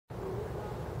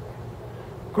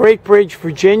Great Bridge,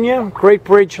 Virginia, Great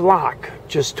Bridge Lock,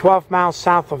 just 12 miles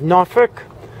south of Norfolk.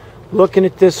 Looking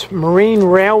at this marine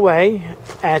railway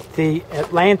at the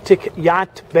Atlantic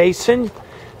Yacht Basin.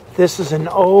 This is an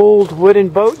old wooden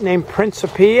boat named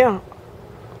Principia,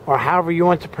 or however you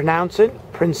want to pronounce it,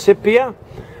 Principia.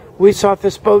 We saw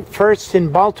this boat first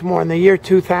in Baltimore in the year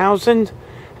 2000,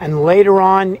 and later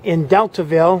on in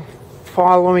Deltaville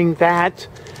following that.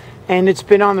 And it's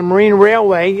been on the Marine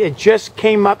Railway. It just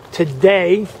came up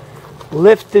today,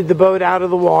 lifted the boat out of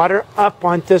the water, up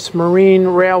on this Marine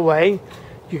Railway.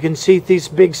 You can see these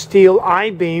big steel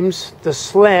I-beams. The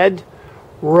sled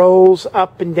rolls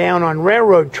up and down on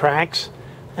railroad tracks,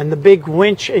 and the big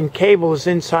winch and cable is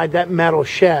inside that metal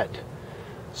shed.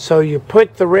 So you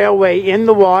put the railway in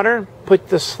the water, put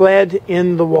the sled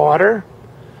in the water,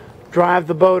 drive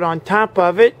the boat on top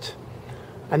of it,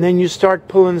 and then you start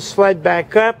pulling the sled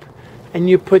back up, and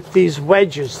you put these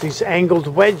wedges, these angled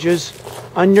wedges,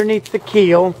 underneath the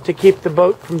keel to keep the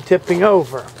boat from tipping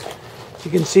over.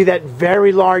 You can see that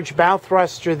very large bow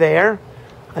thruster there.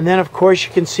 And then, of course,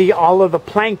 you can see all of the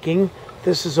planking.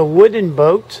 This is a wooden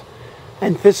boat,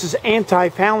 and this is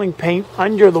anti-fouling paint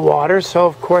under the water, so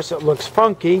of course it looks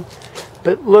funky.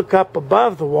 But look up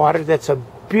above the water. That's a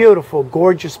beautiful,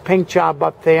 gorgeous paint job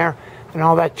up there, and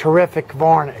all that terrific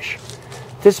varnish.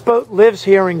 This boat lives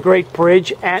here in Great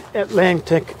Bridge at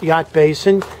Atlantic Yacht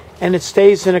Basin, and it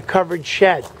stays in a covered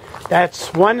shed.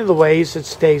 That's one of the ways it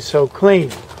stays so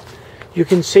clean. You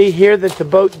can see here that the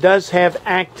boat does have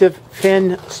active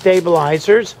fin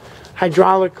stabilizers,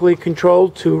 hydraulically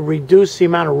controlled to reduce the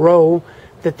amount of roll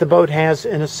that the boat has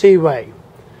in a seaway.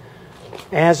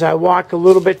 As I walk a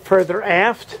little bit further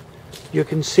aft, you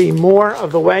can see more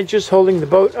of the wedges holding the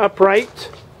boat upright.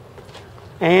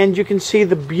 And you can see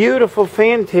the beautiful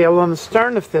fantail on the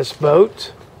stern of this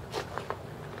boat.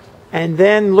 And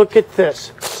then look at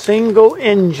this, single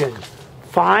engine,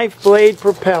 5-blade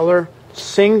propeller,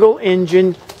 single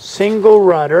engine, single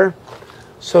rudder.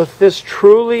 So this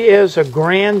truly is a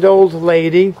grand old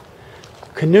lady.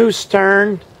 Canoe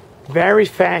stern, very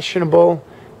fashionable,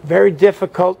 very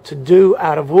difficult to do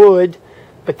out of wood,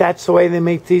 but that's the way they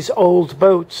make these old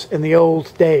boats in the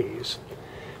old days.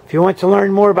 If you want to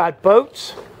learn more about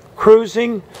boats,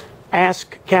 cruising,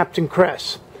 ask Captain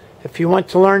Chris. If you want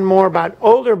to learn more about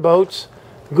older boats,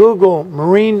 Google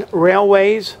marine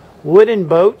railways, wooden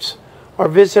boats, or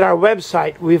visit our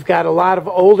website. We've got a lot of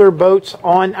older boats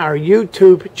on our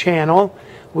YouTube channel.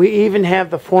 We even have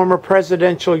the former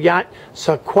presidential yacht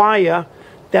Sequoia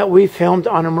that we filmed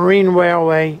on a marine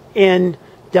railway in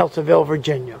Deltaville,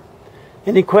 Virginia.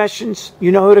 Any questions?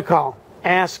 You know who to call.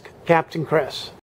 Ask Captain Chris.